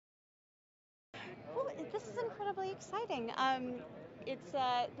this is incredibly exciting. I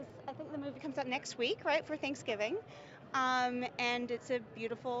think the movie comes out next week, right, for Thanksgiving. And it's a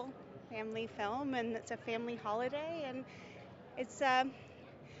beautiful family film, and it's a family holiday, and it's.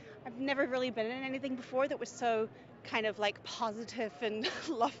 I've never really been in anything before that was so kind of like positive and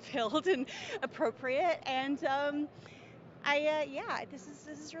love-filled and appropriate. And yeah, this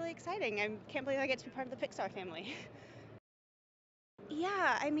is really exciting. I can't believe I get to be part of the Pixar family.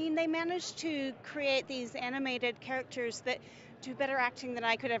 Yeah, I mean, they managed to create these animated characters that do better acting than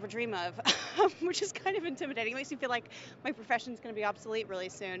I could ever dream of, which is kind of intimidating. It makes me feel like my profession's going to be obsolete really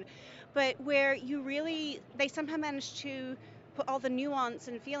soon. But where they somehow managed to put all the nuance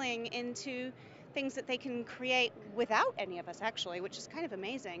and feeling into things that they can create without any of us, actually, which is kind of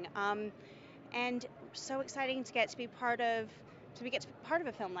amazing. And so exciting to get to be part of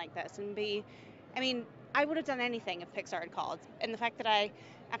a film like this and be. I mean, I would have done anything if Pixar had called, and the fact that I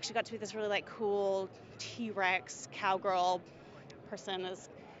actually got to be this really like cool T-Rex cowgirl person is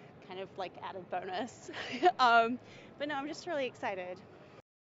kind of like added bonus. But no, I'm just really excited.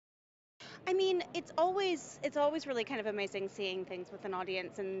 I mean, it's always really kind of amazing seeing things with an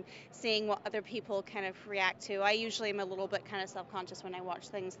audience and seeing what other people kind of react to. I usually am a little bit kind of self-conscious when I watch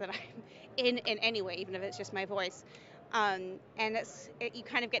things that I'm in any way, even if it's just my voice. And you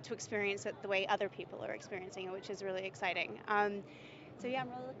kind of get to experience it the way other people are experiencing it, which is really exciting. So yeah, I'm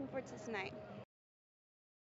really looking forward to tonight.